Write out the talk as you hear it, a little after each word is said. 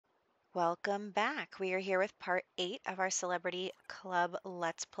Welcome back. We are here with part 8 of our Celebrity Club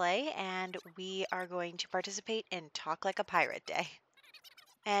Let's Play, and we are going to participate in Talk Like a Pirate Day.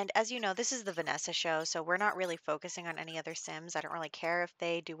 And as you know, this is the Vanessa show, so we're not really focusing on any other Sims. I don't really care if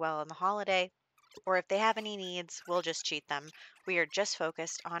they do well on the holiday or if they have any needs, we'll just cheat them. We are just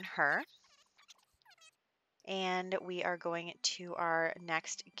focused on her. And we are going to our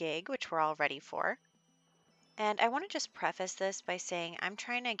next gig, which we're all ready for. And I want to just preface this by saying I'm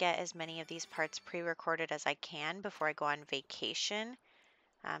trying to get as many of these parts pre-recorded as I can before I go on vacation.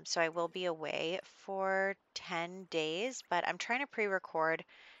 So I will be away for 10 days, but I'm trying to pre-record.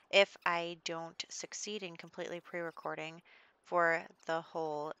 If I don't succeed in completely pre-recording for the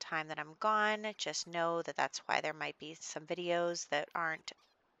whole time that I'm gone, just know that that's why there might be some videos that aren't,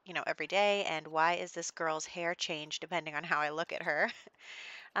 every day. And why is this girl's hair changed depending on how I look at her?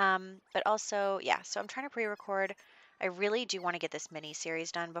 But also, yeah, so I'm trying to pre-record. I really do want to get this mini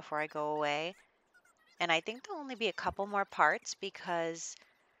series done before I go away. And I think there'll only be a couple more parts because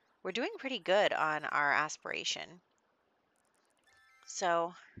we're doing pretty good on our aspiration.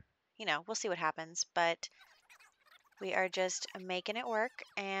 So, we'll see what happens. But we are just making it work.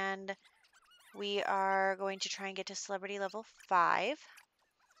 And we are going to try and get to celebrity level 5.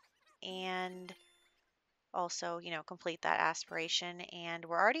 And also, complete that aspiration. And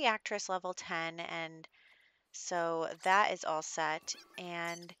we're already actress level 10. And so that is all set.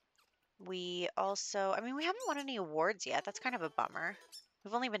 And we also, we haven't won any awards yet. That's kind of a bummer.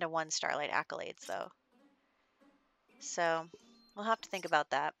 We've only been to 1 Starlight Accolades, though. So we'll have to think about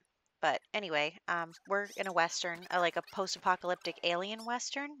that. But anyway, we're in a Western, like a post-apocalyptic alien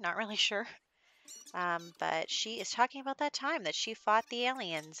Western. Not really sure. But she is talking about that time that she fought the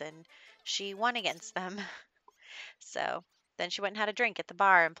aliens and she won against them. So then she went and had a drink at the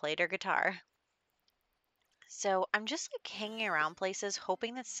bar and played her guitar. So I'm just like hanging around places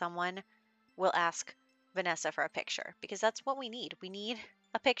hoping that someone will ask Vanessa for a picture because that's what we need. We need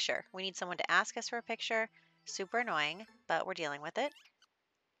a picture. We need someone to ask us for a picture. Super annoying, but we're dealing with it.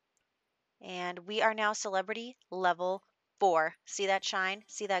 And we are now celebrity level 4. See that shine?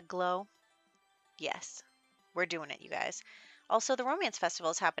 See that glow? Yes, we're doing it, you guys. Also, the Romance Festival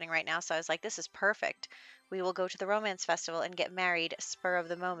is happening right now, so I was like, this is perfect. We will go to the Romance Festival and get married spur of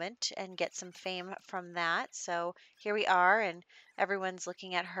the moment and get some fame from that. So here we are, and everyone's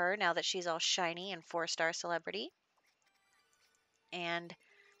looking at her now that she's all shiny and 4-star celebrity. And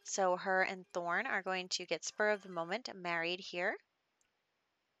so her and Thorn are going to get spur of the moment married here.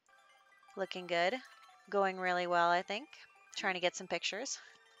 Looking good. Going really well, I think. Trying to get some pictures.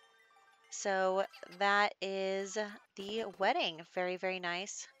 So that is the wedding. Very, very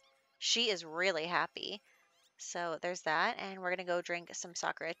nice. She is really happy. So there's that. And we're going to go drink some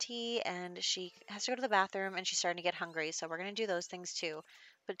sakura tea. And she has to go to the bathroom and she's starting to get hungry. So we're going to do those things too.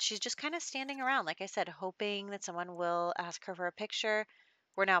 But she's just kind of standing around, like I said, hoping that someone will ask her for a picture.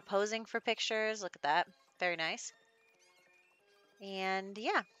 We're now posing for pictures. Look at that. Very nice. And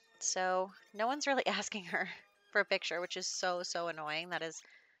yeah, so no one's really asking her for a picture, which is so, so annoying. That is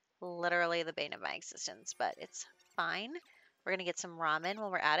literally the bane of my existence, but it's fine. We're going to get some ramen while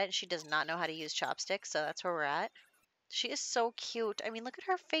we're at it. She does not know how to use chopsticks, so that's where we're at. She is so cute. Look at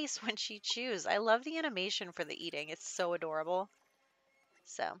her face when she chews. I love the animation for the eating. It's so adorable.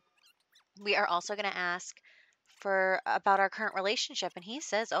 So we are also going to ask for about our current relationship, and he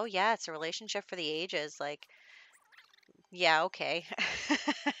says, oh yeah, it's a relationship for the ages. Like, yeah, okay.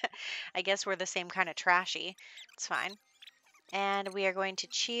 I guess we're the same kind of trashy. It's fine. And we are going to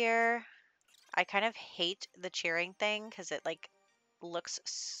cheer. I kind of hate the cheering thing because it like looks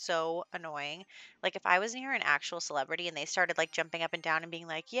so annoying. Like if I was near an actual celebrity and they started like jumping up and down and being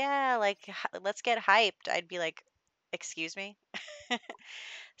like, "Yeah, like let's get hyped," I'd be like, "Excuse me."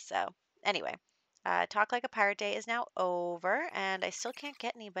 So anyway, Talk Like a Pirate Day is now over, and I still can't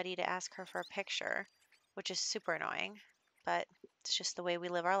get anybody to ask her for a picture, which is super annoying. But it's just the way we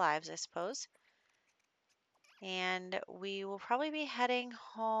live our lives, I suppose. And we will probably be heading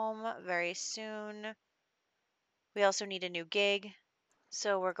home very soon. We also need a new gig,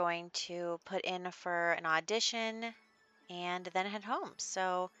 so we're going to put in for an audition and then head home.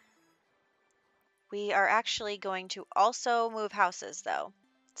 So we are actually going to also move houses though.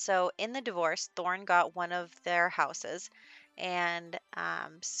 So in the divorce, Thorn got one of their houses, and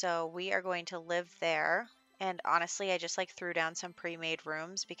so we are going to live there. And honestly, I just like threw down some pre-made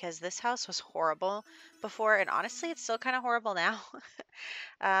rooms because this house was horrible before, and honestly, it's still kind of horrible now.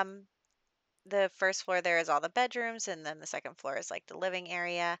 um, the first floor there is all the bedrooms, and then the second floor is like the living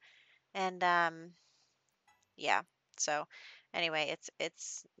area. And yeah, so Anyway,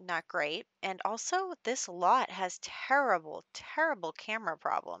 it's not great. And also this lot has terrible, terrible camera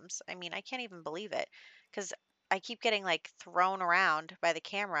problems. I mean, I can't even believe it because I keep getting like thrown around by the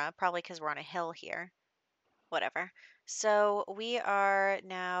camera, probably because we're on a hill here. Whatever. So we are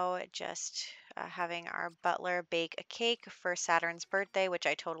now just having our butler bake a cake for Saturn's birthday, which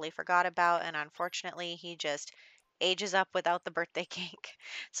I totally forgot about. And unfortunately, he just ages up without the birthday cake.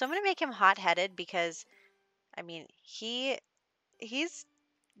 So I'm going to make him hot-headed because, I mean, he's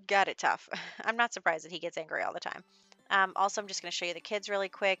got it tough. I'm not surprised that he gets angry all the time. Also, I'm just going to show you the kids really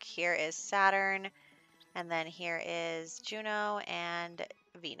quick. Here is Saturn, and then here is Juno and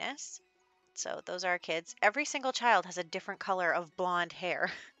Venus. So those are our kids. Every single child has a different color of blonde hair.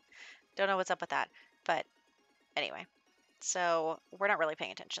 Don't know what's up with that. But anyway, so we're not really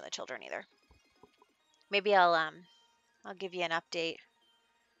paying attention to the children either. Maybe I'll give you an update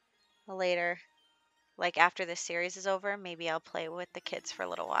later. Like after this series is over, maybe I'll play with the kids for a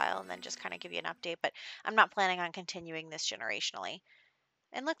little while and then just kind of give you an update. But I'm not planning on continuing this generationally.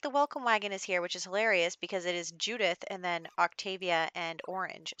 And look, the welcome wagon is here, which is hilarious because it is Judith and then Octavia and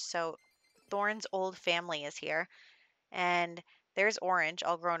Orange. So Thorne's old family is here. And there's Orange,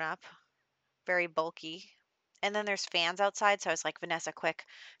 all grown up, very bulky. And then there's fans outside. So I was like, Vanessa, quick,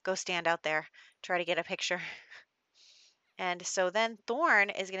 go stand out there, try to get a picture. And so then Thorne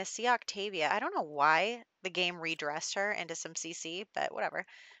is going to see Octavia. I don't know why the game redressed her into some CC, but whatever.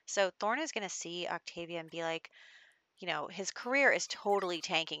 So Thorne is going to see Octavia and be like, his career is totally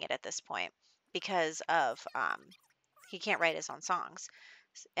tanking it at this point because of he can't write his own songs.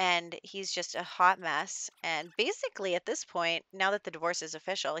 And he's just a hot mess. And basically, at this point, now that the divorce is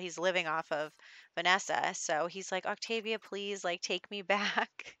official, he's living off of Vanessa. So he's like, Octavia, please, like, take me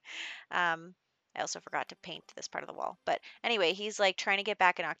back. I also forgot to paint this part of the wall. But anyway, he's like trying to get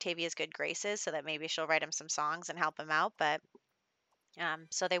back in Octavia's good graces so that maybe she'll write him some songs and help him out. But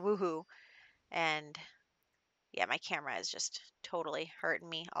so they woohoo. And yeah, my camera is just totally hurting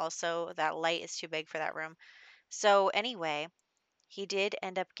me. Also, that light is too big for that room. So anyway, he did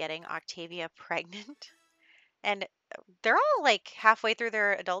end up getting Octavia pregnant. And they're all like halfway through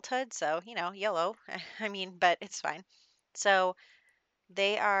their adulthood. So, yellow. I mean, but it's fine. So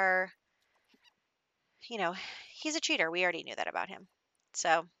they are, you know, he's a cheater. We already knew that about him.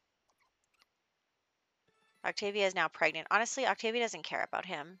 So Octavia is now pregnant. Honestly, Octavia doesn't care about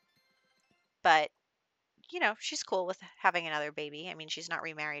him, but she's cool with having another baby. I mean, she's not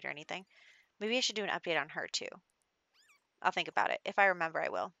remarried or anything. Maybe I should do an update on her too. I'll think about it. If I remember, I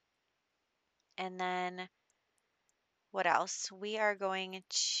will. And then what else? We are going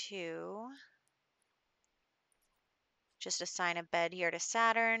to just assign a bed here to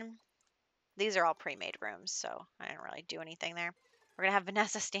Saturn. These are all pre-made rooms, so I didn't really do anything there. We're going to have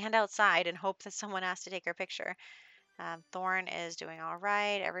Vanessa stand outside and hope that someone asks to take her picture. Thorne is doing all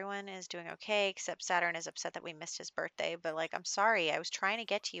right. Everyone is doing okay, except Saturn is upset that we missed his birthday. But, like, I'm sorry. I was trying to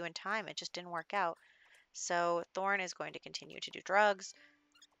get to you in time. It just didn't work out. So Thorne is going to continue to do drugs.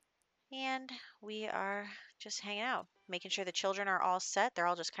 And we are just hanging out, making sure the children are all set. They're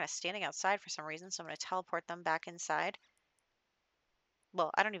all just kind of standing outside for some reason, so I'm going to teleport them back inside. Well,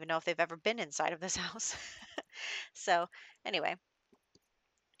 I don't even know if they've ever been inside of this house. So, anyway,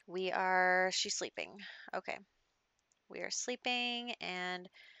 she's sleeping. Okay. We are sleeping and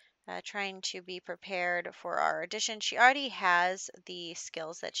trying to be prepared for our audition. She already has the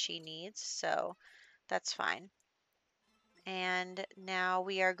skills that she needs, so that's fine. And now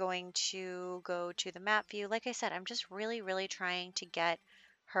we are going to go to the map view. Like I said, I'm just really, really trying to get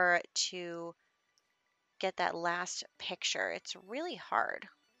her to get that last picture. It's really hard.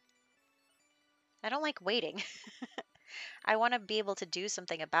 I don't like waiting. I want to be able to do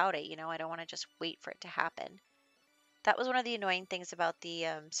something about it, I don't want to just wait for it to happen. That was one of the annoying things about the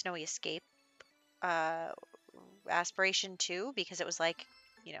Snowy Escape uh, aspiration too, because it was like,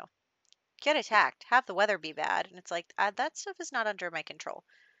 you know, get attacked, have the weather be bad. And it's like, that stuff is not under my control.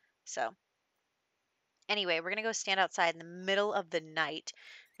 So anyway, we're going to go stand outside in the middle of the night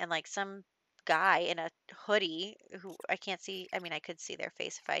and like some guy in a hoodie who I can't see. I mean, I could see their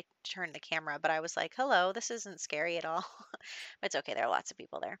face if I turned the camera, but I was like, hello, this isn't scary at all. But it's okay. There are lots of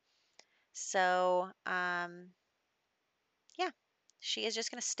people there. So, yeah, she is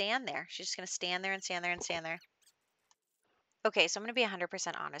just going to stand there. She's just going to stand there and stand there and stand there. Okay, so I'm going to be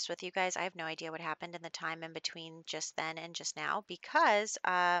 100% honest with you guys. I have no idea what happened in the time in between just then and just now because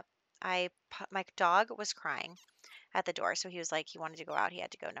my dog was crying at the door. So he was like, he wanted to go out. He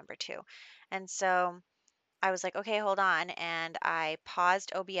had to go number two. And so I was like, okay, hold on. And I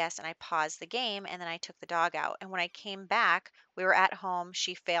paused OBS and I paused the game and then I took the dog out. And when I came back, we were at home.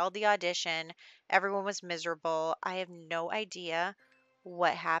 She failed the audition. Everyone was miserable. I have no idea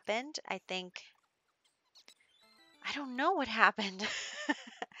what happened. I don't know what happened.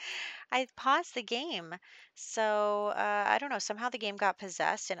 I paused the game. So I don't know. Somehow the game got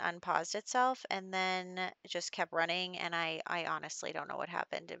possessed and unpaused itself and then it just kept running. And I honestly don't know what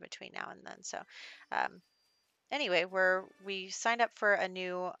happened in between now and then. So um, anyway, we signed up for a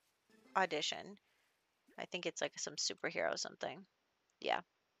new audition. I think it's like some superhero something. Yeah.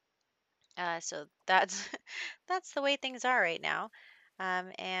 So that's that's the way things are right now.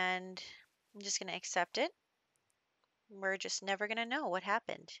 And I'm just gonna accept it. We're just never gonna know what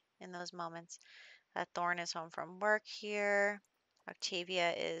happened in those moments. Thorn is home from work here.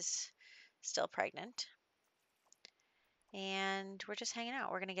 Octavia is still pregnant. And we're just hanging out.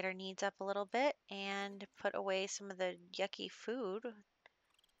 We're gonna get our needs up a little bit and put away some of the yucky food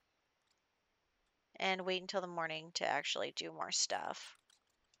and wait until the morning to actually do more stuff.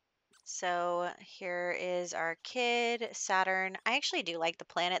 So here is our kid, Saturn. I actually do like the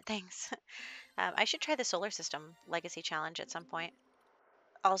planet things. I should try the solar system legacy challenge at some point.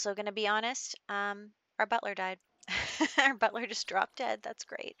 Also, going to be honest, our butler died. Our butler just dropped dead. That's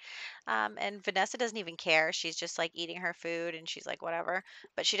great. And Vanessa doesn't even care. She's just like eating her food and she's like, whatever.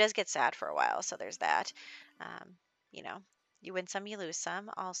 But she does get sad for a while. So there's that. Um, you know, you win some, you lose some.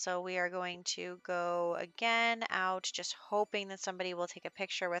 Also, we are going to go again out, just hoping that somebody will take a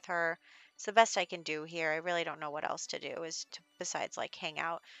picture with her. It's the best I can do here. I really don't know what else to do besides like hang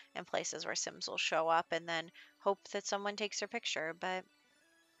out in places where Sims will show up and then hope that someone takes their picture. But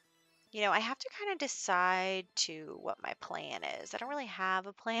I have to kind of decide to what my plan is. I don't really have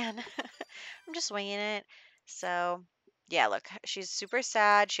a plan. I'm just winging it. So, yeah, look, she's super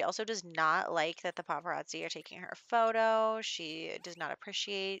sad. She also does not like that the paparazzi are taking her photo. She does not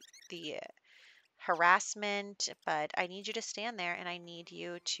appreciate the harassment, but I need you to stand there and I need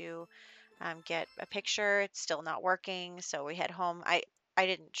you to get a picture. It's still not working. So we head home. I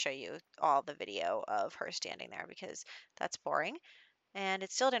didn't show you all the video of her standing there because that's boring and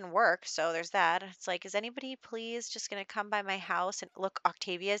it still didn't work. So there's that. It's like, is anybody please just gonna come by my house and look?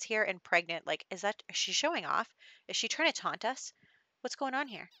 Octavia's here and pregnant. Like, is she showing off? Is she trying to taunt us? What's going on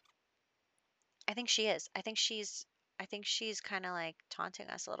here? I think she is. I think she's kind of like taunting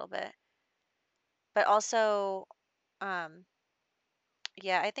us a little bit. But also, um,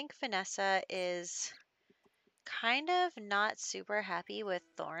 yeah, I think Vanessa is kind of not super happy with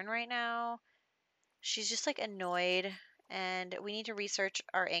Thorn right now. She's just like annoyed and we need to research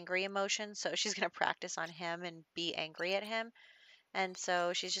our angry emotions. So she's going to practice on him and be angry at him. And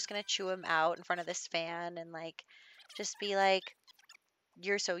so she's just going to chew him out in front of this fan and like just be like,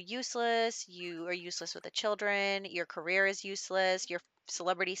 you're so useless. You are useless with the children. Your career is useless. Your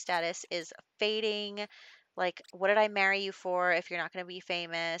celebrity status is fading. Like, what did I marry you for if you're not going to be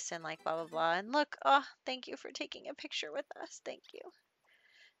famous? And like, blah, blah, blah. And look, oh, thank you for taking a picture with us. Thank you.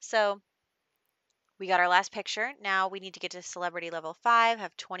 So we got our last picture. Now we need to get to celebrity level 5,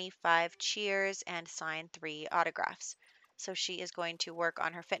 have 25 cheers, and sign 3 autographs. So she is going to work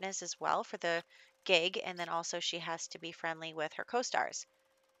on her fitness as well for the gig, and then also she has to be friendly with her co-stars.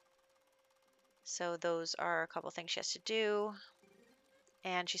 So those are a couple things she has to do.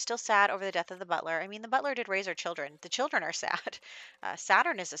 And she's still sad over the death of the butler. I mean, the butler did raise her children. The children are sad.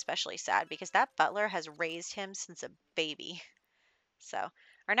 Saturn is especially sad because that butler has raised him since a baby. So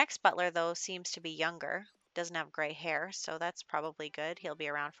our next butler, though, seems to be younger, doesn't have gray hair, so that's probably good. He'll be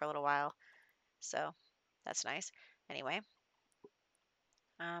around for a little while, so that's nice. Anyway,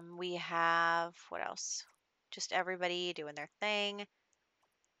 we have what else? Just everybody doing their thing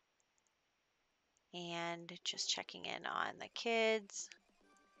and just checking in on the kids.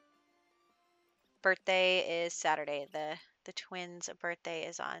 Birthday is Saturday. The twins' birthday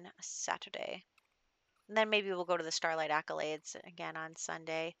is on Saturday. And then maybe we'll go to the Starlight Accolades again on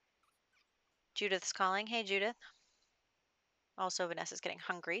Sunday. Judith's calling. Hey, Judith. Also, Vanessa's getting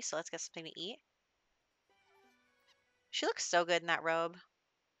hungry, so let's get something to eat. She looks so good in that robe.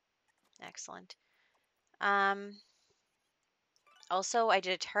 Excellent. Also, I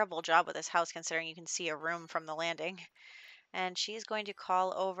did a terrible job with this house considering you can see a room from the landing. And she's going to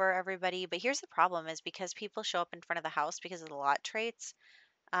call over everybody. But here's the problem is because people show up in front of the house because of the lot traits,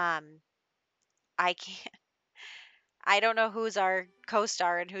 um, I can't, I don't know who's our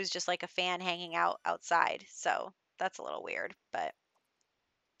co-star and who's just like a fan hanging out outside. So that's a little weird. But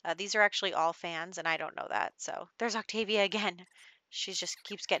these are actually all fans and I don't know that. So there's Octavia again. She just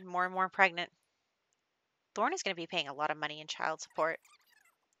keeps getting more and more pregnant. Thorne is going to be paying a lot of money in child support.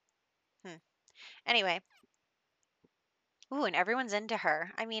 Anyway, Ooh, and everyone's into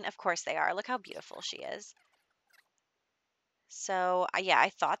her. I mean, of course they are. Look how beautiful she is. So, yeah, I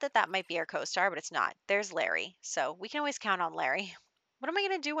thought that that might be our co-star, but it's not. There's Larry. So we can always count on Larry. What am I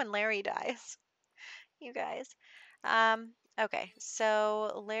going to do when Larry dies? You guys. Okay,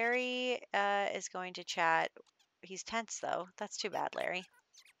 so Larry is going to chat. He's tense though. That's too bad, Larry.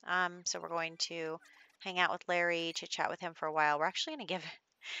 So we're going to hang out with Larry, chit chat with him for a while. We're actually going to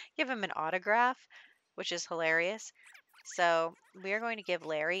give him an autograph, which is hilarious. So we are going to give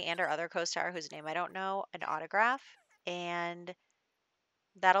Larry and our other co-star, whose name I don't know, an autograph, and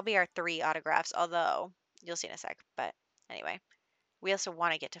that'll be our 3 autographs. Although you'll see in a sec. But anyway, we also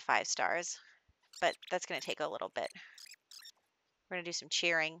want to get to 5 stars, but that's going to take a little bit. We're going to do some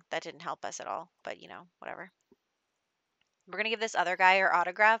cheering. That didn't help us at all, but whatever. We're going to give this other guy our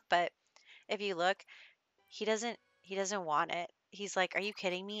autograph, but if you look, he doesn't want it. He's like, "Are you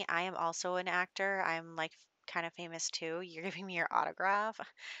kidding me? I am also an actor. I'm like kind of famous too. You're giving me your autograph."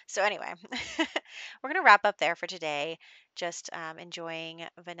 So anyway, we're gonna wrap up there for today. Just enjoying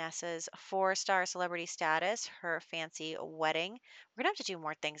Vanessa's 4-star celebrity status, her fancy wedding. We're gonna have to do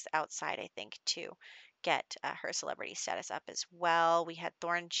more things outside, I think, to get her celebrity status up as well. We had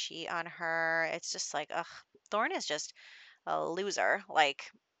Thorne cheat on her. It's just like, ugh, Thorne is just a loser. Like,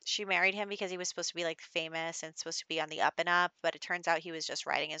 she married him because he was supposed to be like famous and supposed to be on the up and up, but it turns out he was just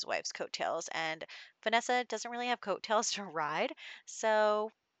riding his wife's coattails. And Vanessa doesn't really have coattails to ride,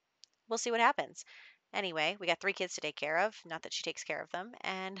 so we'll see what happens. Anyway, we got 3 kids to take care of. Not that she takes care of them,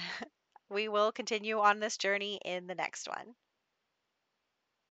 and we will continue on this journey in the next one.